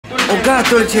Oh God,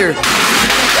 throw the chair.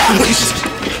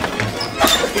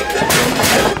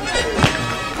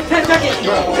 10 seconds,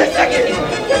 bro. 10 seconds.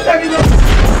 10 seconds, bro.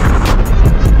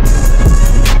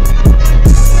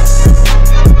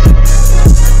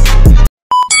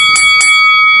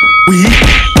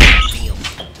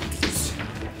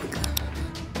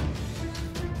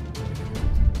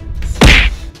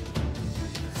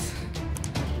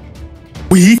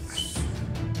 We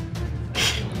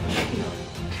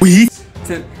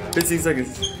 10, 15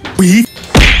 seconds. We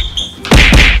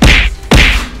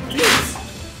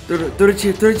throw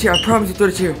the chair, I promise you, throw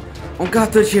the chair. Oh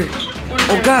God, throw the chair.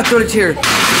 Oh God, throw the chair.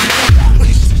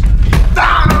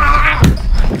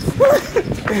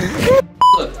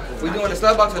 Look, we're doing the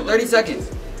slap box for 30 seconds.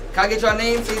 Can I get your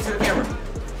name? Say it to the camera.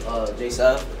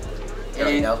 J-Sub.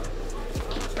 And no.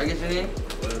 Can I get your name?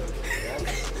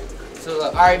 So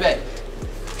look, alright, bet.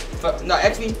 No,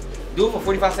 actually, do it for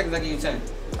 45 seconds, I give you 10.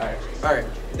 Alright.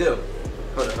 Dude.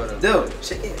 Hold on. Dude,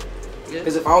 shit in.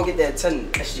 Because if I don't get that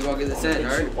 10, You won't get the 10,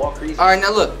 alright? all crazy. Alright,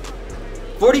 now look.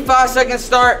 45 seconds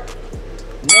start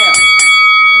now.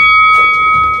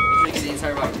 Let's mix the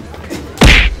entire body.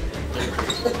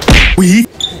 We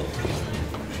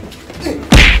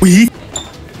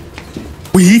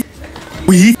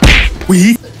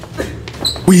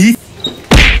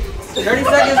 30 seconds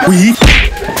left.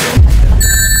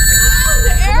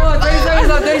 Come on, 30 seconds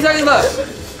left, 30 seconds left.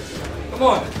 Come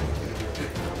on.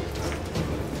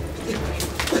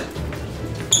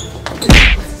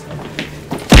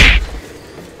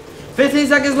 $15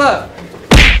 seconds left.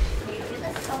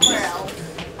 Somewhere else.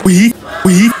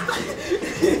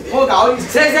 Hold on, 10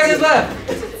 seconds left.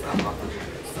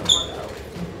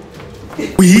 4,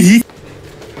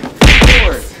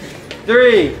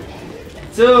 3,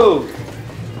 2,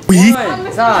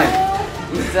 1. Time.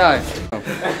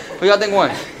 Who y'all think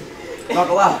won? not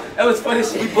gonna lie. That was funny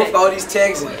shit. We both got all these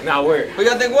tags in. Nah, word. Who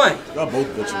y'all think won? Y'all both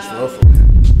bitches, for real.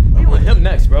 We want him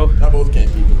next, bro. Y'all both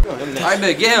can't beat him. Alright,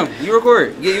 man, get him. You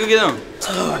record. You get him.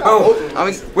 Oh, I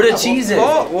mean, where the cheese is?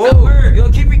 Whoa. Yo,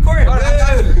 keep recording.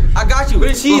 I got you. Where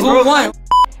the cheese, Who bro? won?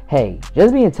 Hey,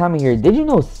 just being Tommy here, did you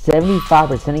know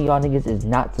 75% of y'all niggas is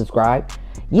not subscribed?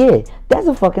 Yeah, that's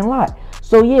a fucking lot.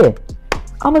 So yeah,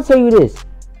 I'ma tell you this.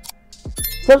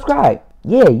 Subscribe.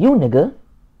 Yeah, you nigga.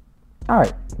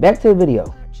 Alright, back to the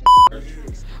video.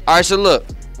 Alright, so look.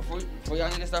 Before y'all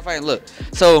niggas start fighting, look.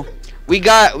 So we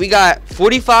got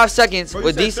 45 seconds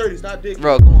with these. 30, stop dick.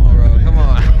 Bro, come on, bro. Come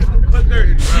on. Put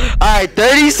 30, bro. Alright,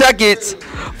 30 seconds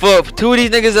for 2 of these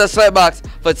niggas at Sweatbox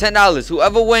for $10.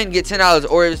 Whoever win get $10,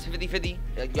 or it's 50-50.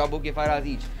 Y'all both get $5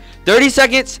 each. 30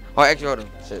 seconds. Oh, actually, hold on.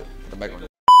 Shit, the back one.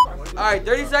 Alright,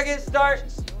 30 seconds. Start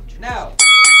now.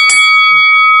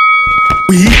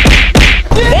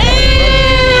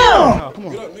 Damn! Come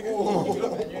on. Get up, nigga.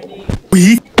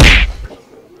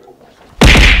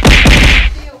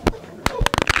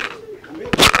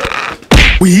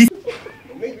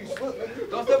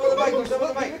 Don't step on the mic. Don't step on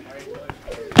the mic.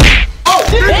 Oh!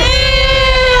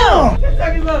 Damn! Damn! 10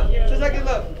 seconds left. 10 seconds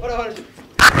left. Hold on.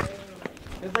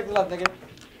 10 seconds left, nigga.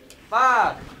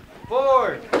 5,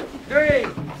 4, 3,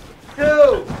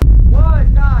 2.